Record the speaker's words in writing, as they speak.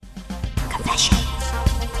Confession.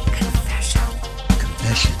 Confession.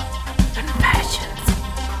 Confession. Confessions.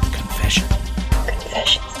 Confession.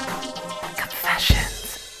 Confessions.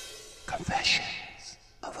 Confessions. Confessions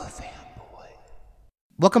of a Fanboy.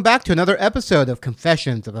 Welcome back to another episode of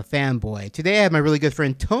Confessions of a Fanboy. Today I have my really good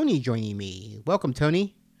friend Tony joining me. Welcome,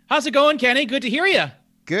 Tony. How's it going, Kenny? Good to hear you.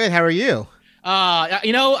 Good. How are you?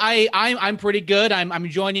 I'm pretty good. I'm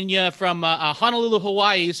joining you from Honolulu,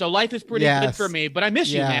 Hawaii. So life is pretty good Yes. for me. But I miss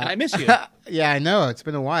you, man. I miss you. Yeah, I know. It's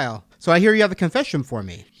been a while. So I hear you have a confession for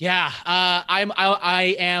me. Yeah.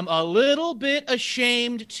 I am a little bit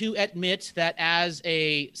ashamed to admit that as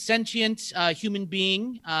a sentient human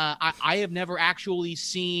being, I have never actually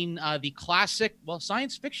seen the classic,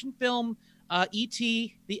 science fiction film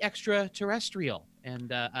E.T. the Extraterrestrial.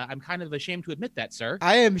 And I'm kind of ashamed to admit that, sir.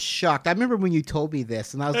 I am shocked. I remember when you told me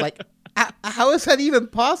this, and I was like, how is that even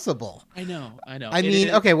possible? I know. I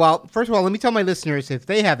mean, okay, well, first of all, let me tell my listeners if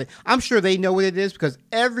they haven't. I'm sure they know what it is because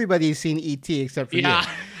everybody's seen E.T. except for you.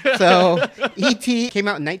 So E.T. came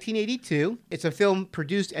out in 1982. It's a film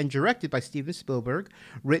produced and directed by Steven Spielberg,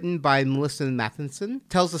 written by Melissa Matheson.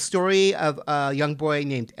 Tells the story of a young boy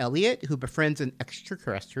named Elliot who befriends an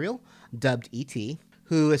extraterrestrial, dubbed E.T.,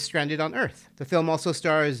 who is stranded on Earth. The film also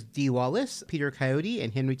stars Dee Wallace, Peter Coyote,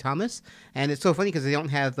 and Henry Thomas. And it's so funny because they don't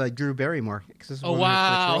have Drew Barrymore. Because this is one of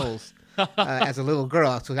her first roles as a little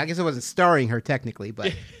girl. So I guess it wasn't starring her technically.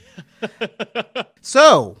 But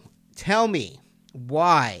So, tell me,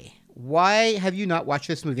 why? Why have you not watched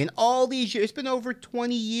this movie? In all these years, it's been over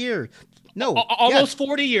 20 years. No, almost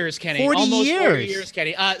 40 years, Kenny. 40 almost years. 40 years,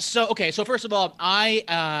 Kenny. So first of all,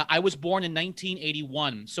 I was born in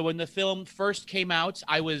 1981. So when the film first came out,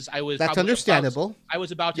 I was That's understandable. I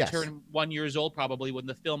was about to turn 1 year old probably when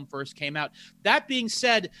the film first came out. That being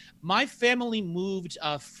said, my family moved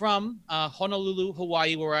from Honolulu,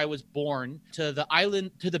 Hawaii, where I was born, to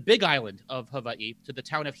the big island of Hawaii, to the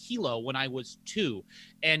town of Hilo when I was 2.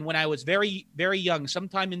 And when I was very, very young,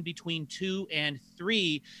 sometime in between 2 and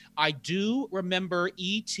 3, I do remember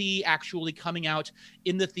E.T. actually coming out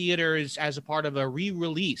in the theaters as a part of a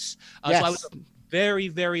re-release. Yes. So I was a very,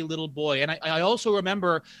 very little boy. And I also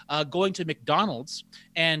remember going to McDonald's,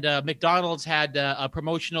 and McDonald's had a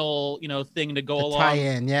promotional, thing to go along.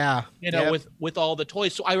 Tie-in, yeah. With all the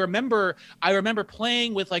toys. So I remember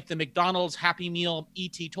playing with like the McDonald's Happy Meal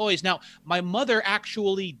E.T. toys. Now, my mother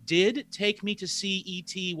actually did take me to see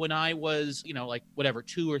E.T. when I was,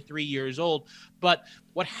 2 or 3 years old. But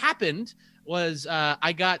what happened was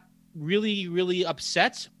I got really, really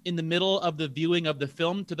upset in the middle of the viewing of the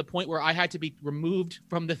film to the point where I had to be removed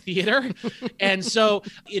from the theater. And so,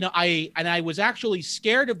 I was actually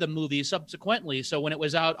scared of the movie subsequently. So when it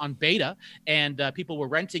was out on beta and people were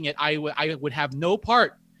renting it, I would have no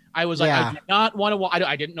part. I was like, I did not want to watch.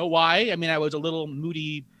 I didn't know why. I mean, I was a little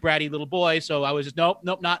moody, bratty little boy, so I was just nope,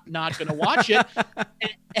 not going to watch it.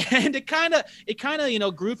 and it kind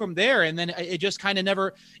of, grew from there. And then it just kind of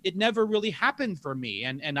never really happened for me.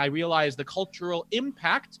 And I realized the cultural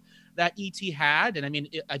impact that E.T. had. And I mean,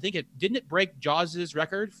 I think it break Jaws'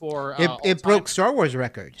 record for it broke Star Wars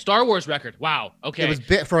record. Star Wars record. Wow. Okay. It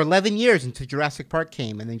was for 11 years until Jurassic Park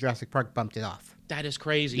came, and then Jurassic Park bumped it off. That is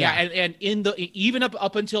crazy. Yeah. And even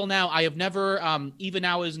up until now, I have never, even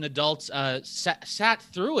now as an adult, sat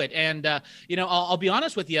through it. And, I'll be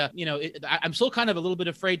honest with you, I'm still kind of a little bit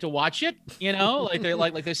afraid to watch it,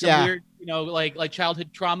 like there's some weird, like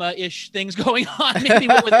childhood trauma-ish things going on, maybe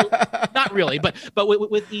with not really, but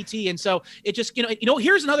with E.T. And so it just,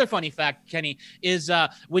 here's another funny fact, Kenny, is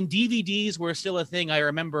when DVDs were still a thing, I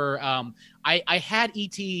remember, I had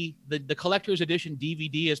E.T., the collector's edition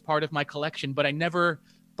DVD as part of my collection, but I never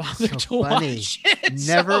bothered to watch it.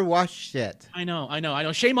 Never watched it. I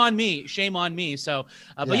know. Shame on me. So,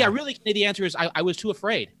 but yeah, really, the answer is I was too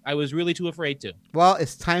afraid. I was really too afraid to. Well,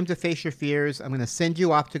 it's time to face your fears. I'm going to send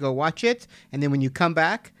you off to go watch it, and then when you come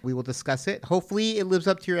back, we will discuss it. Hopefully, it lives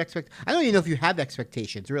up to your expectations. I don't even know if you have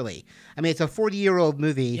expectations, really. I mean, it's a 40-year-old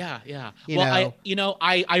movie. Yeah.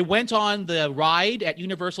 I went on the ride at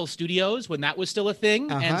Universal Studios when that was still a thing,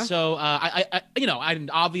 and so and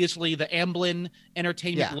obviously the Amblin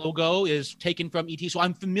Entertainment logo is taken from E.T., so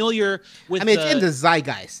I'm familiar with. I mean, it's in the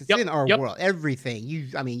zeitgeist. It's in our world. Everything.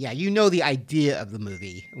 You know the idea of the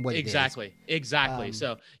movie. What exactly.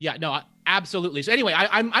 So absolutely. So anyway,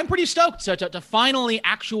 I'm pretty stoked to finally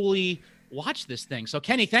actually watch this thing. So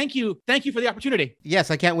Kenny, thank you for the opportunity. Yes,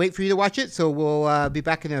 I can't wait for you to watch it. So we'll be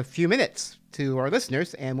back in a few minutes to our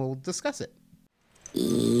listeners, and we'll discuss it.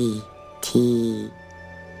 E.T.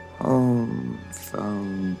 Home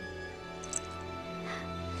phone.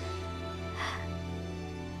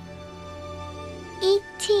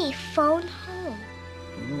 E.T. phone home.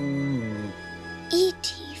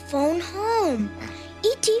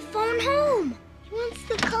 phone home. He wants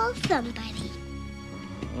to call somebody.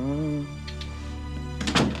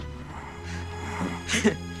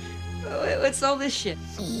 What's all this shit?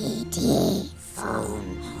 E.T.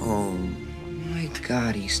 Phone home. Oh my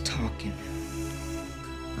God, he's talking.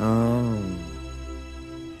 Oh.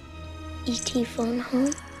 E.T. phone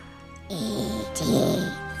home. E.T.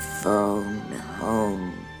 Phone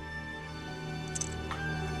home.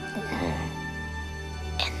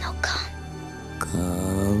 And they'll come.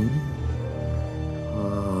 Come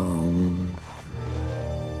home.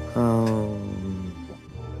 Home.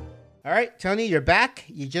 All right, Tony, you're back.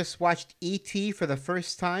 You just watched E.T. for the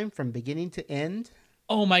first time from beginning to end.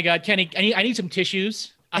 Oh my God, Kenny, I need some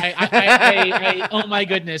tissues. Oh my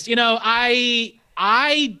goodness.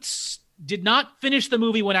 Did not finish the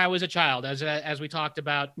movie when I was a child, as we talked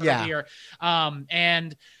about earlier.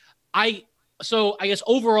 And I guess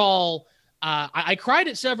overall, I cried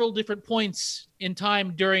at several different points in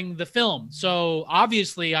time during the film. So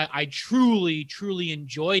obviously I truly, truly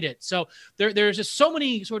enjoyed it. So there's just so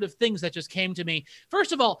many sort of things that just came to me.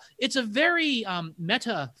 First of all, it's a very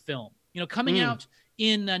meta film, coming out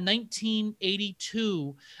in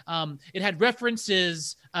 1982. It had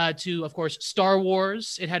references to, of course, Star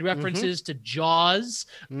Wars. It had references to Jaws.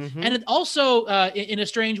 And it also, in a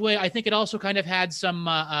strange way, I think it also kind of had some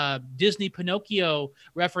Disney Pinocchio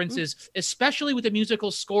references, especially with the musical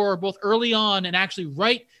score, both early on and actually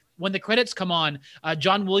right when the credits come on.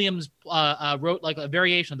 John Williams wrote like a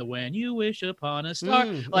variation of the "When You Wish Upon a Star."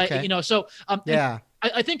 So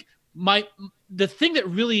I think the thing that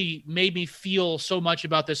really made me feel so much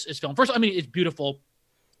about this film, first, I mean, it's beautiful.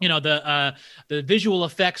 The visual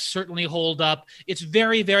effects certainly hold up. It's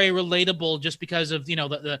very, very relatable just because of,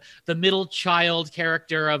 the middle child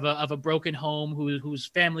character of a broken home whose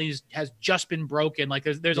family has just been broken. Like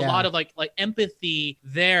there's a lot of like empathy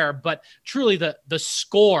there, but truly the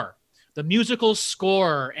score, the musical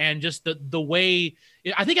score, and just the way,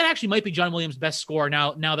 I think it actually might be John Williams' best score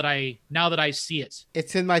now that I see it.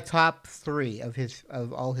 It's in my top 3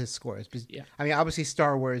 of all his scores. Yeah. I mean, obviously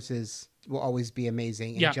Star Wars will always be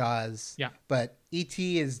amazing, and Jaws. Yeah. But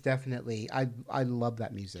E.T. is definitely, I love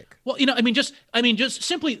that music. Well, just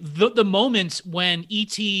simply the moments when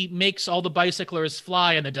E.T. makes all the bicyclers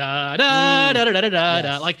fly and the da da da da da da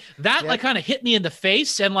da, like that, like kind of hit me in the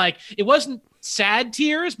face, and like it wasn't sad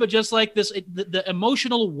tears, but just like the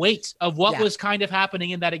emotional weight of what was kind of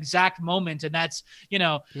happening in that exact moment. And that's,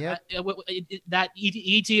 that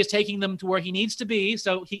E.T. is taking them to where he needs to be,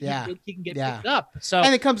 so he can get picked up. So,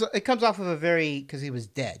 and it comes off of a very, because he was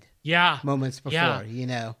dead. Moments before,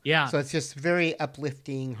 So it's just very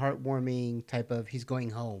uplifting, heartwarming type of, he's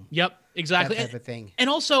going home. Yep, exactly. That type of thing.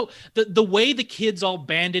 And also the way the kids all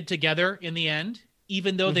banded together in the end,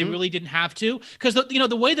 even though they really didn't have to, because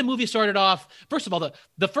the way the movie started off, first of all,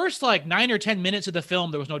 the first like 9 or 10 minutes of the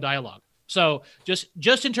film, there was no dialogue. So just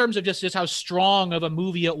in terms of just how strong of a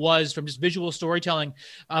movie it was from just visual storytelling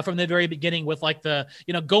from the very beginning, with like the,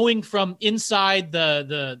 going from inside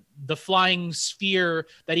the flying sphere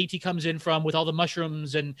that E.T. comes in from with all the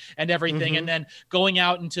mushrooms and everything, and then going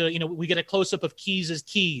out into, we get a close up of Keys'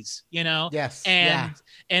 keys, Yes. and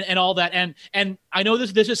all that. And I know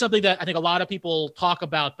this is something that I think a lot of people talk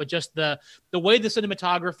about, but just the way the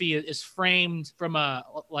cinematography is framed from a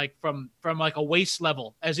waist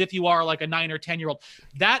level, as if you are like a 9 or 10-year-old,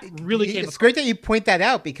 that really came. It's great that you point that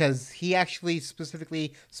out, because he actually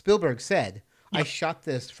specifically, Spielberg said, I shot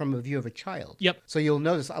this from a view of a child. Yep. So you'll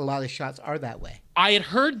notice a lot of shots are that way. I had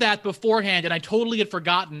heard that beforehand, and I totally had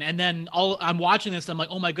forgotten. And then I'm watching this, and I'm like,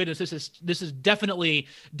 oh my goodness, this is definitely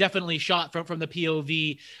shot from the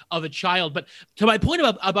POV of a child. But to my point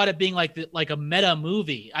about it being like a meta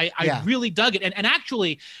movie, I really dug it. And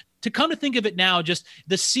actually, to come to think of it now, just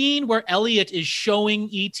the scene where Elliot is showing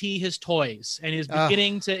E.T. his toys and is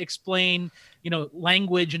beginning to explain,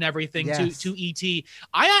 language and everything to E.T.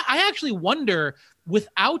 I actually wonder,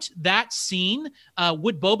 without that scene,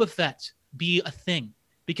 would Boba Fett be a thing?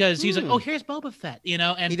 Because he's like, oh, here's Boba Fett,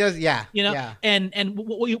 and he does, and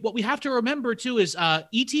what we have to remember too is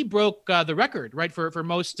E.T. broke the record, right, for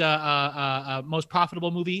most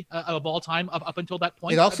profitable movie of all time up until that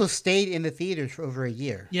point. It also stayed in the theaters for over a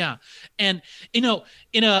year. Yeah, and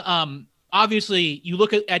obviously you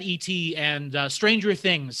look at E.T. and Stranger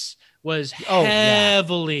Things was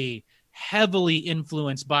heavily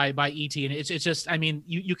influenced by E.T. and it's just, I mean,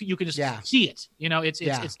 you can just see it,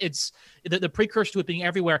 it's the precursor to it being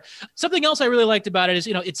everywhere. Something else I really liked about it is,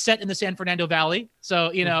 it's set in the San Fernando Valley,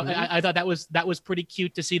 so I thought that was pretty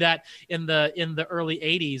cute to see that in the early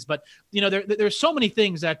 80s. But there's so many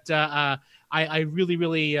things that I really,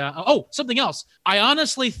 really, something else. I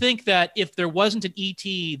honestly think that if there wasn't an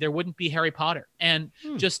E.T., there wouldn't be Harry Potter. And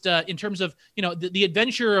just in terms of, the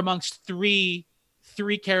adventure amongst three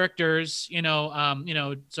characters,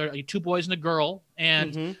 so 2 boys and a girl,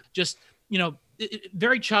 and just,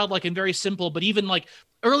 very childlike and very simple. But even like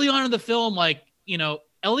early on in the film, like,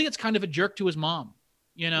 Elliot's kind of a jerk to his mom.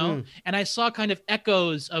 And I saw kind of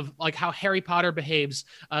echoes of like how Harry Potter behaves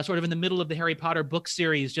sort of in the middle of the Harry Potter book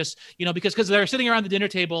series, just, because they're sitting around the dinner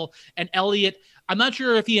table and Elliot, I'm not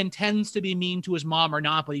sure if he intends to be mean to his mom or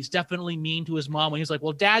not, but he's definitely mean to his mom when he's like,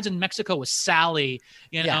 well, Dad's in Mexico with Sally,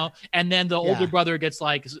 and then the older brother gets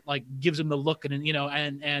like gives him the look and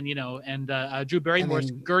Drew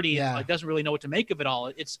Barrymore's Gertie doesn't really know what to make of it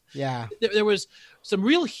all. There was some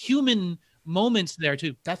real human moments there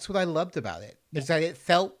too. That's what I loved about it. Is that it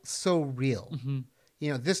felt so real.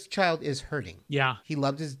 This child is hurting. Yeah, he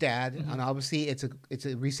loved his dad, and obviously it's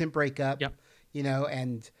a recent breakup. Yep.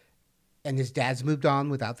 And his dad's moved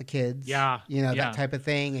on without the kids. Yeah, that type of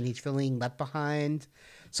thing, and he's feeling left behind.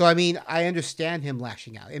 So I mean, I understand him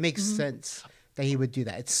lashing out. It makes sense that he would do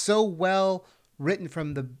that. It's so well written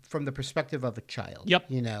from the perspective of a child.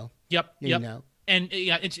 Yep. Yep. And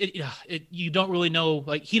you don't really know,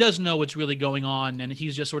 like he doesn't know what's really going on, and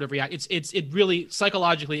he's just sort of react. It really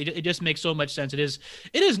psychologically, it just makes so much sense. It is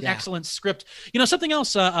an excellent script. Something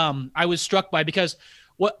else I was struck by, because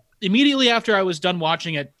immediately after I was done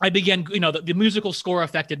watching it, I began, the musical score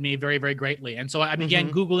affected me very, very greatly. And so I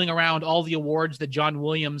began Googling around all the awards that John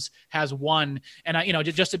Williams has won. And I,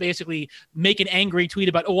 just to basically make an angry tweet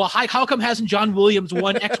about, how come hasn't John Williams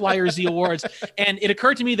won X, Y, or Z awards? And it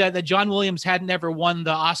occurred to me that John Williams hadn't ever won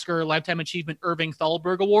the Oscar Lifetime Achievement Irving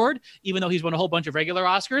Thalberg Award, even though he's won a whole bunch of regular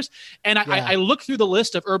Oscars. And I looked through the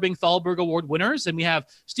list of Irving Thalberg Award winners, and we have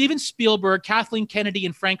Steven Spielberg, Kathleen Kennedy,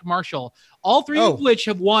 and Frank Marshall, all three of which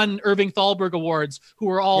have won Irving Thalberg Awards, who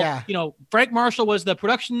were all, Frank Marshall was the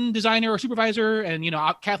production designer or supervisor, and,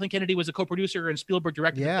 Kathleen Kennedy was a co-producer, and Spielberg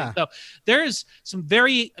directed. Yeah. So there's some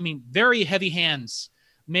very heavy hands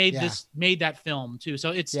made that film too.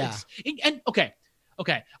 So okay.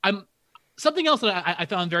 Something else that I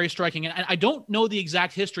found very striking, and I don't know the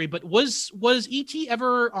exact history, but was E.T.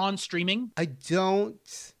 ever on streaming? I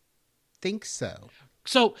don't think so.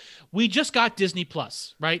 So we just got Disney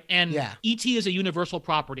Plus, right? And E.T. is a Universal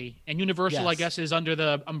property, and Universal, I guess, is under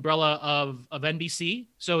the umbrella of NBC.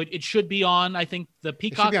 So it should be on, I think, the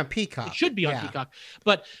Peacock. It should be on Peacock. It should be on Peacock.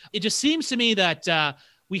 But it just seems to me that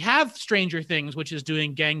we have Stranger Things, which is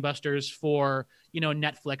doing gangbusters for,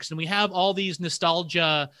 Netflix. And we have all these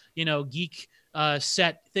nostalgia, geek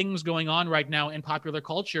set things going on right now in popular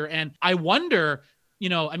culture. And I wonder...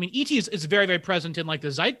 E.T. is very, very present in like the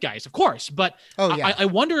zeitgeist, of course, but I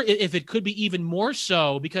wonder if it could be even more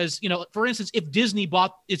so because, for instance, if Disney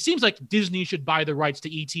it seems like Disney should buy the rights to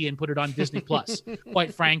E.T. and put it on Disney Plus,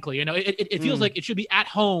 quite frankly. It feels like it should be at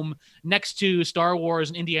home next to Star Wars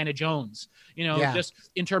and Indiana Jones, just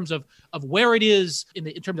in terms of where it is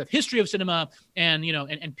in terms of history of cinema and,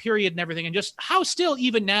 and period and everything, and just how still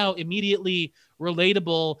even now immediately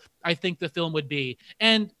relatable I think the film would be.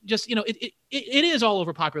 And just, it is all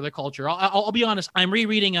over popular culture. I'll be honest. I'm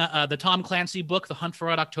rereading the Tom Clancy book, The Hunt for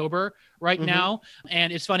Red October, right now.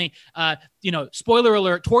 And it's funny, spoiler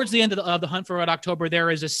alert, towards the end of the Hunt for Red October,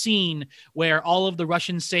 there is a scene where all of the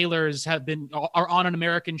Russian sailors are on an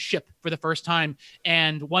American ship for the first time.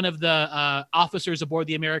 And one of the officers aboard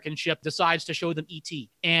the American ship decides to show them E.T.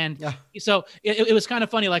 And so it was kind of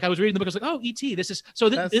funny. Like I was reading the book, I was like, oh, E.T. This is, so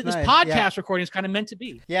this podcast recording is kind of meant to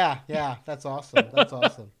be. Yeah. That's awesome. That's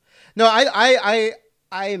awesome. No, I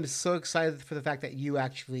am so excited for the fact that you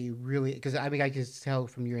actually really, because I can tell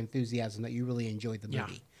from your enthusiasm that you really enjoyed the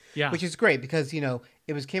movie. Yeah. Which is great because,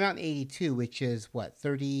 it came out in 1982, which is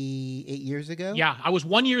 38 years ago? Yeah. I was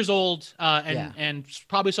 1 year old and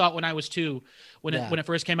probably saw it when I was 2 when it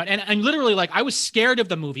first came out. And literally I was scared of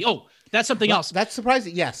the movie. Oh, that's something else. That's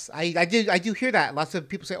surprising. Yes. I do hear that. Lots of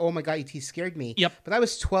people say, oh my God, E.T. scared me. Yep. But I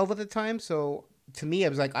was 12 at the time. So to me, I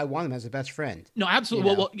was like, I want him as a best friend. No,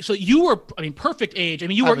 absolutely. Well, so you were, perfect age.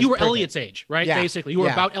 You were Elliot's age, right? Yeah. Basically, you were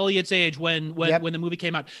about Elliot's age when the movie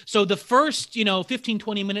came out. So the first, 15,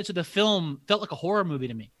 20 minutes of the film felt like a horror movie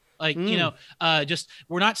to me. It's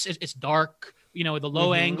dark, the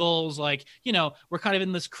low angles, we're kind of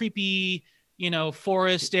in this creepy,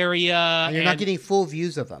 forest area. And you're not getting full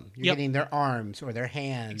views of them. You're getting their arms or their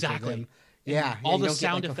hands. Exactly. All the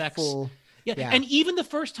sound effects. Yeah. And even the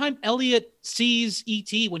first time Elliot sees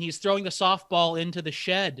E.T. when he's throwing the softball into the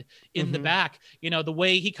shed in the back, the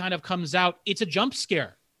way he kind of comes out, it's a jump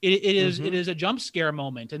scare. it is a jump scare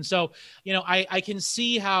moment. And so, I can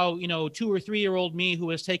see how, 2 or 3 year old me who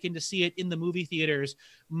was taken to see it in the movie theaters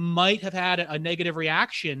might have had a negative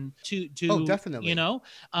reaction to definitely.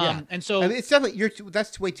 And so I mean, it's definitely,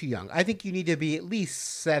 that's way too young. I think you need to be at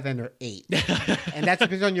least 7 or 8. And that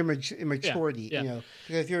depends on your maturity, because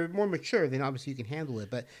if you're more mature, then obviously you can handle it.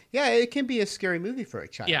 But yeah, it can be a scary movie for a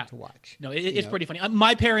child to watch. No, it's pretty funny.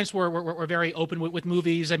 My parents were very open with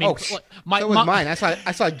movies. I mean, so was mine. I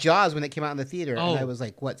saw Jaws when it came out in the theater, and I was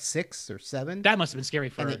like, 6 or 7? That must have been scary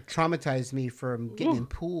for and her. It traumatized me from getting in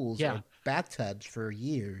pools or bathtubs for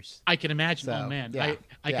years. I can imagine. So, oh man, yeah,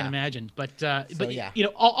 I can imagine. But yeah.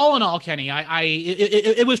 All in all, Kenny,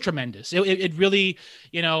 it was tremendous. It really,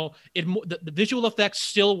 the visual effects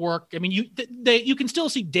still work. I mean, you can still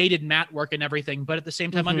see dated matte work and everything, but at the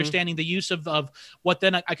same time, understanding the use of what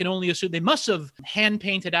then I can only assume they must have hand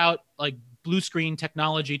painted out like blue screen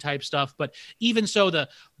technology type stuff. But even so,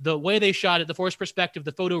 the way they shot it, the forced perspective,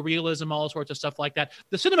 the photorealism, all sorts of stuff like that,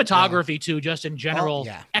 the cinematography too, just in general,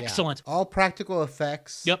 excellent. All practical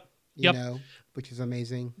effects. Yep. Which is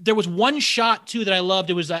amazing. There was one shot too that I loved.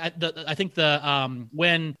 It was I think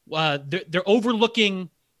when they're overlooking.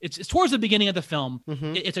 It's towards the beginning of the film.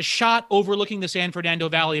 It's a shot overlooking the San Fernando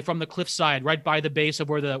Valley from the cliffside, right by the base of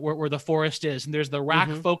where the forest is. And there's the rack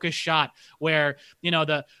focus shot where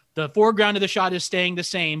the foreground of the shot is staying the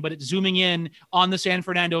same, but it's zooming in on the San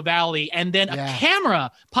Fernando Valley, and then a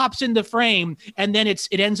camera pops into frame, and then it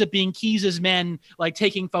ends up being Keyes' men like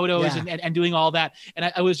taking photos and doing all that.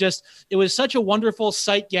 And it was such a wonderful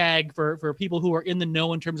sight gag for people who are in the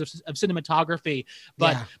know in terms of cinematography.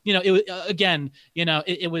 But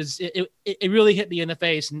it really hit me in the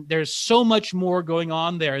face. And there's so much more going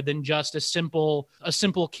on there than just a simple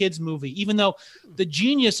kids movie, even though the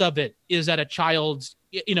genius of it is that a child's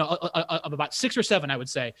of about 6 or 7, I would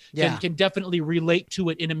say, can definitely relate to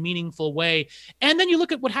it in a meaningful way. And then you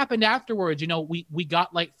look at what happened afterwards. We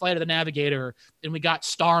got like Flight of the Navigator, and we got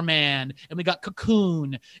Starman, and we got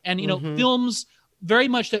Cocoon, and films very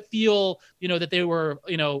much that feel that they were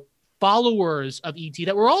followers of ET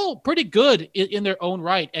that were all pretty good in their own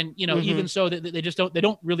right. And even so, they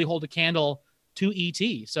don't really hold a candle to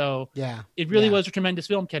ET. So it really was a tremendous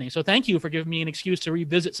film, Kenny. So thank you for giving me an excuse to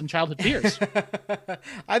revisit some childhood fears.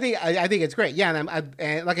 I think it's great. Yeah,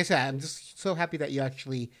 and like I said, I'm just so happy that you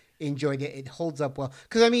actually enjoyed it. It holds up well.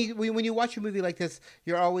 Because I mean, when you watch a movie like this,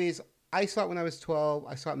 you're always. I saw it when I was 12.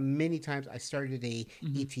 I saw it many times. I started a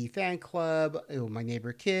ET fan club. My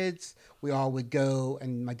neighbor kids. We all would go,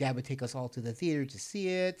 and my dad would take us all to the theater to see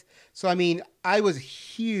it. So I mean, I was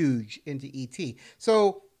huge into ET.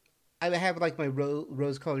 So I have like my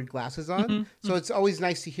rose-colored glasses on, so it's always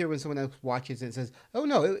nice to hear when someone else watches it and says, "Oh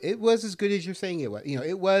no, it was as good as you're saying it was."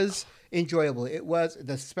 It was enjoyable. It was,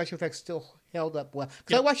 the special effects still held up well.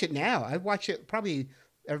 Because I watch it now. I watch it probably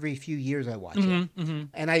every few years. I watch it,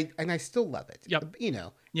 and I still love it.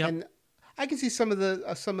 And I can see some of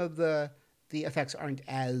the effects aren't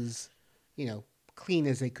as clean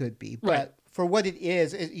as they could be, but for what it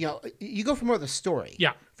is, you go for more of the story.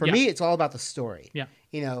 For me, it's all about the story.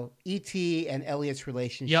 E.T. and Elliot's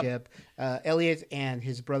relationship, Elliot and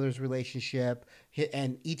his brother's relationship,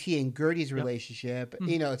 and E.T. and Gertie's relationship.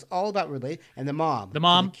 It's all about and the mom, and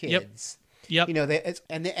the kids.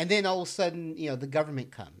 And then all of a sudden, the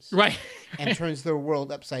government comes and turns their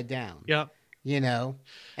world upside down. And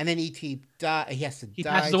then E.T. he has to die. He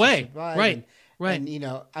passes away. Right. And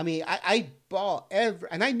I mean, I bawl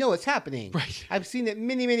and I know it's happening. I've seen it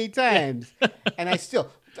many, many times, and I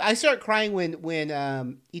start crying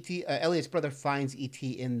when E.T. Elliot's brother finds E.T.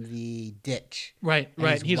 in the ditch. Right.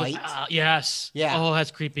 He's white. Like, yes. Yeah. Oh, that's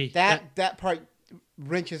creepy. That part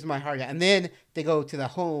wrenches my heart out. And then they go to the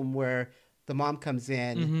home where the mom comes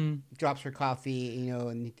in, drops her coffee,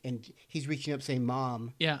 and he's reaching up saying,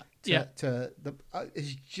 "Mom." To the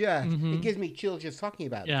it's just it gives me chills just talking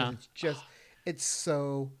about it. It's just. It's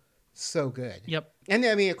so good. And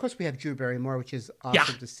I mean, of course, we have Drew Barrymore, which is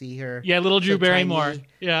awesome to see her. Little Drew Barrymore.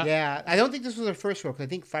 Yeah. I don't think this was her first role, because I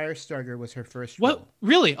think Firestarter was her first role. What?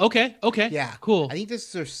 Really? Okay. Yeah. Cool. I think this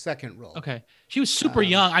is her second role. Okay. She was super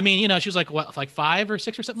young. I mean, she was like, what, like 5 or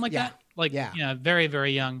 6 or something like that? Like, very,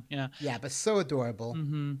 very young. Yeah. Yeah, but so adorable.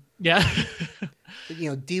 Yeah.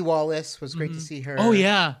 Dee Wallace was great to see her. Oh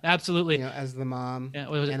yeah, absolutely. As the mom. Yeah,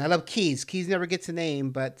 and I love Keyes. Keyes never gets a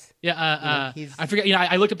name, but I forget.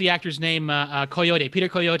 I looked up the actor's name, Coyote, Peter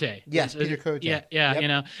Coyote. Yes, Peter Coyote. Yeah.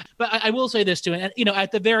 Yep. But I will say this too, and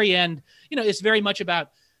at the very end, it's very much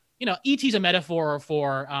about, E.T.'s a metaphor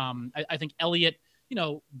for, I think Elliot,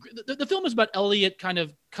 the film is about Elliot kind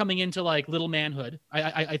of coming into like little manhood,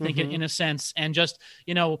 I think in a sense, and just,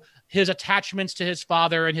 his attachments to his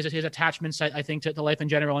father and his attachments, I think, to life in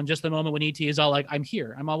general. And just the moment when E.T. is all like, I'm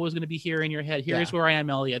here, I'm always going to be here in your head. Here's where I am,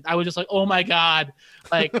 Elliot. I was just like, oh my God,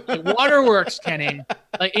 like Waterworks, Kenny,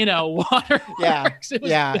 like, Waterworks.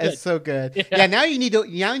 It's so good. Yeah. Now you need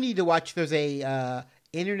to watch. There's a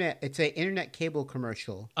internet cable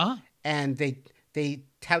commercial, and they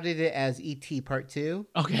touted it as E.T. Part 2.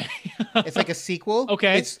 Okay. It's like a sequel.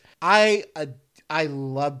 Okay. I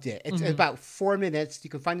loved it. It's about 4 minutes. You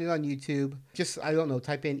can find it on YouTube. Just, I don't know,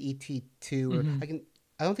 type in ET2 or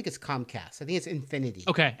I don't think it's Comcast. I think it's Infinity.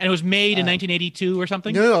 Okay. And it was made in 1982 or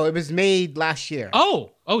something? No, it was made last year.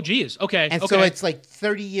 Oh, geez. Okay. And so it's like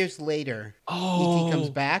 30 years later. ET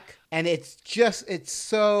comes back. And it's so it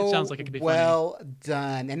sounds like it could be well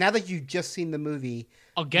done. And now that you've just seen the movie,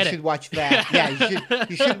 you should watch that.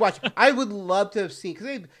 You should watch. I would love to have seen,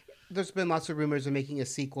 because there's been lots of rumors of making a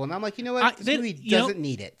sequel, and I'm like, you know what? This movie doesn't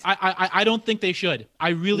need it. I don't think they should. I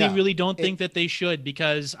really don't think that they should,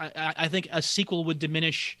 because I think a sequel would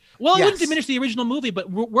diminish. Well, it wouldn't diminish the original movie,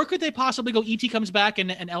 but where could they possibly go? E.T. comes back,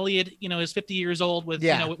 and Elliot, is 50 years old with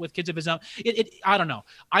with kids of his own. I don't know.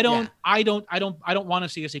 I don't want to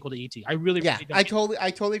see a sequel to E.T. I really don't. I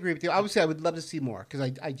totally agree with you. Obviously, I would love to see more,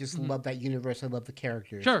 because I just love that universe. I love the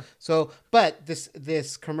characters. Sure. So, but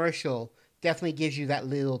this commercial definitely gives you that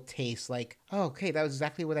little taste, like, oh, okay, that was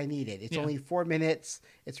exactly what I needed. It's only 4 minutes.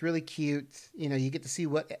 It's really cute. You get to see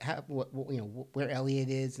what where Elliot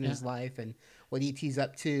is in his life and what E.T.'s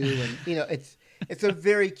up to, and it's a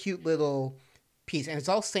very cute little piece, and it's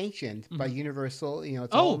all sanctioned by Universal.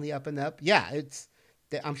 It's all on the up and up. Yeah,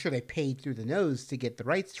 I'm sure they paid through the nose to get the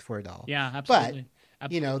rights for it all. Yeah, absolutely. But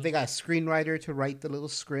they got a screenwriter to write the little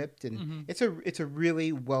script, and it's a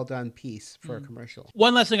really well done piece for a commercial.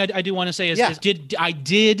 One last thing I do want to say is I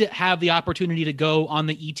did have the opportunity to go on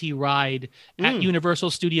the ET ride at Universal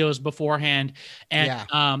Studios beforehand, and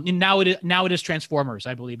now it is Transformers,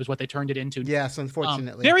 I believe, is what they turned it into. Yes,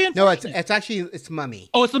 unfortunately. Very unfortunate. No, it's actually Mummy.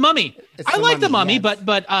 Oh, it's the Mummy. I like the Mummy, yes.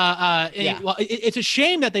 but it's a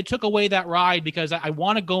shame that they took away that ride, because I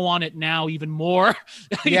want to go on it now even more.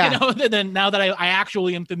 Than now that I actually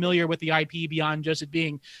am familiar with the IP beyond just it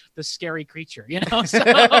being the scary creature, So,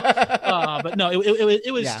 but no,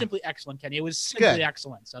 it was simply excellent, Kenny. It was simply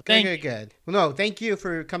excellent. So thank you. Good. Well, no, thank you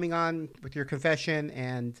for coming on with your confession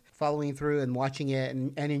and following through and watching it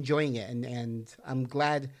and enjoying it. And I'm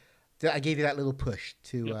glad that I gave you that little push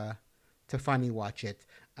to finally watch it.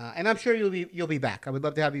 And I'm sure you'll be back. I would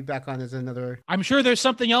love to have you back on as another. I'm sure there's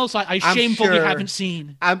something else I shamefully haven't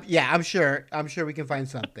seen. I'm sure we can find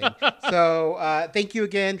something. So thank you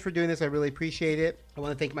again for doing this. I really appreciate it. I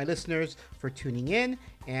want to thank my listeners for tuning in,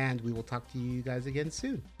 and we will talk to you guys again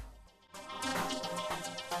soon.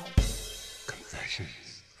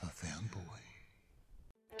 Confessions of a Fanboy.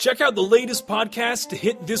 Check out the latest podcast to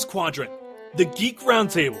hit this quadrant, The Geek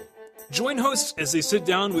Roundtable. Join hosts as they sit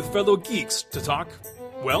down with fellow geeks to talk,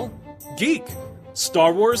 well, geek.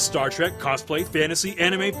 Star Wars, Star Trek, cosplay, fantasy,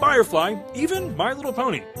 anime, Firefly, even My Little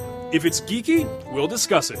Pony. If it's geeky, we'll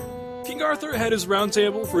discuss it. King Arthur had his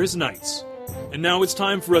roundtable for his knights. And now it's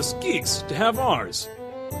time for us geeks to have ours.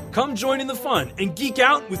 Come join in the fun and geek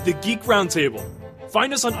out with the Geek Roundtable.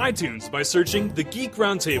 Find us on iTunes by searching The Geek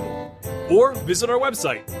Roundtable. Or visit our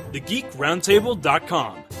website,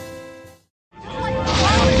 thegeekroundtable.com.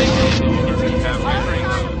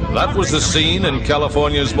 That was the scene in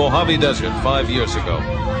California's Mojave Desert 5 years ago.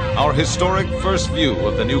 Our historic first view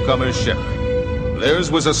of the newcomer's ship.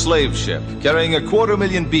 Theirs was a slave ship carrying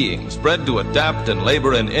 250,000 beings bred to adapt and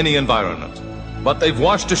labor in any environment. But they've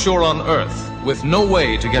washed ashore on Earth with no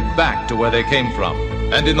way to get back to where they came from.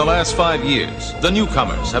 And in the last 5 years, the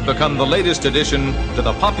newcomers have become the latest addition to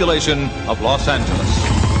the population of Los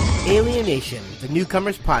Angeles. Alienation, the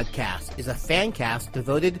Newcomers Podcast, is a fan cast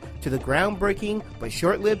devoted to the groundbreaking but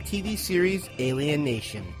short-lived TV series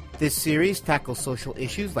Alienation. This series tackles social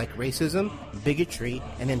issues like racism, bigotry,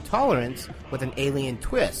 and intolerance with an alien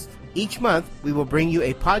twist. Each month, we will bring you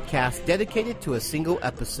a podcast dedicated to a single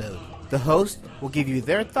episode. The host will give you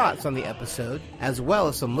their thoughts on the episode, as well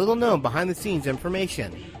as some little-known behind-the-scenes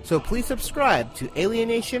information. So please subscribe to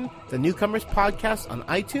Alienation, the Newcomers Podcast on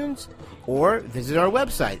iTunes, or visit our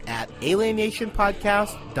website at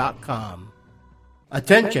alienationpodcast.com.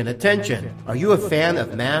 Attention, attention! Are you a fan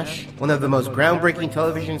of MASH, one of the most groundbreaking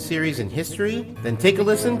television series in history? Then take a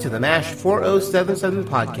listen to the MASH 4077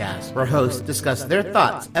 podcast, where hosts discuss their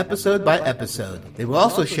thoughts episode by episode. They will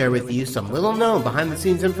also share with you some little-known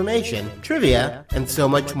behind-the-scenes information, trivia, and so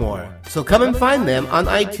much more. So come and find them on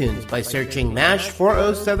iTunes by searching MASH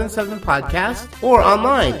 4077 podcast or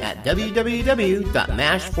online at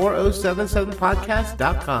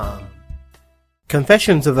www.mash4077podcast.com.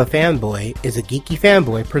 Confessions of a Fanboy is a Geeky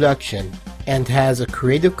Fanboy production and has a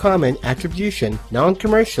Creative Commons Attribution,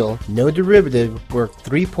 Non-Commercial, No Derivative Work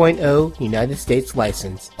 3.0 United States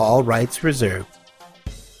license. All rights reserved.